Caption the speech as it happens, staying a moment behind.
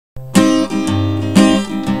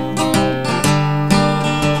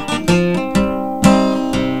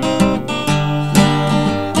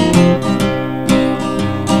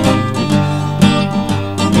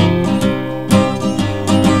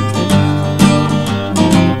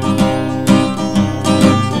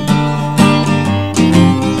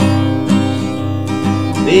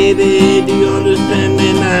Baby, do you understand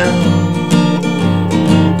me now?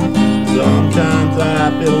 Sometimes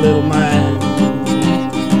I feel a little mad.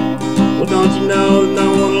 Well, don't you know that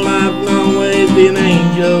no one alive can always be an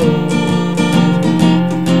angel?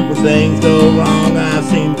 When things go wrong, I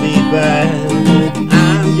seem to be bad.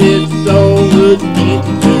 I'm just so good, can't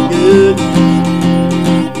you feel good?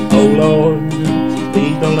 Oh Lord,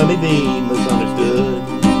 please don't let me be misunderstood.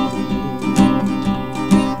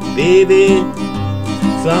 Baby,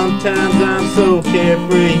 sometimes I'm so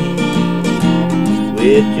carefree,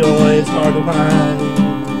 with joy it's hard to hide.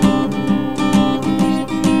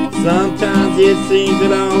 Sometimes it seems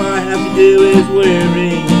that all I have to do is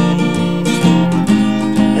worry,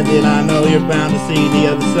 and then I know you're bound to see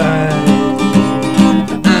the other side.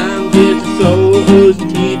 I'm just so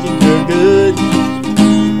contented you're good.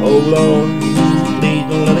 Oh Lord, please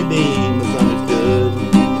don't let me be misunderstood.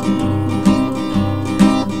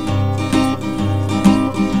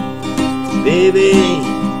 Baby,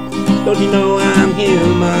 don't you know I'm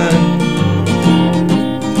human?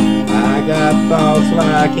 I got thoughts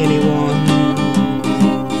like anyone,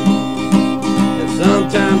 and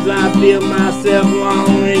sometimes I feel myself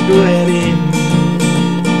long regretting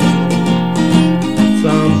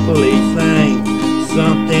some foolish thing,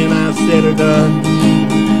 something I've said or done.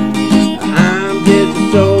 I'm just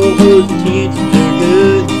so content you're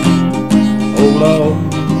good. Oh Lord,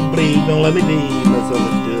 please don't let me be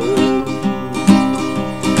misunderstood.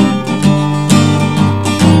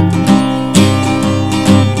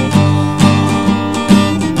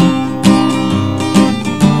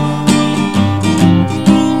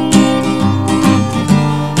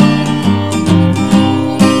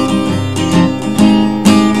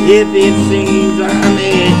 If it seems I'm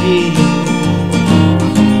edgy,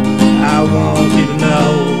 I want you to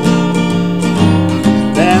know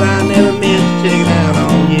that I never meant to take it out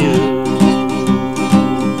on you.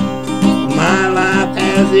 My life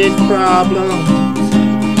has its problems,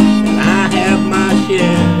 and I have my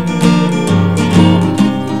share,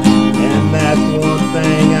 and that's one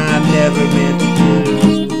thing I never meant to do.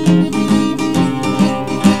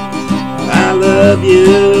 I love you.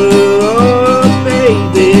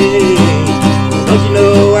 Don't you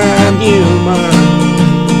know I'm human,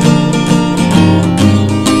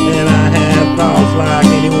 and I have thoughts like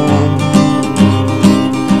anyone,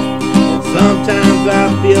 and sometimes I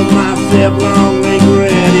feel myself long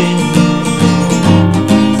regretting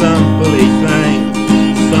some foolish thing,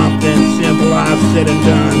 something simple I've said and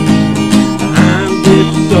done. I'm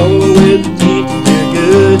just so content you're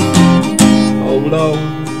good. Oh Lord,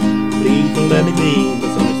 please don't let me be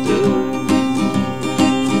misunderstood.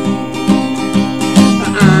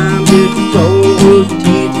 So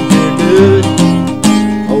content you're good.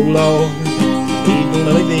 Oh Lord, please don't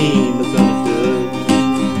let me be misunderstood.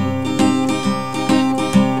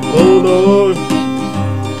 Oh Lord,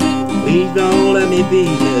 please don't let me be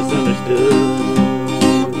misunderstood.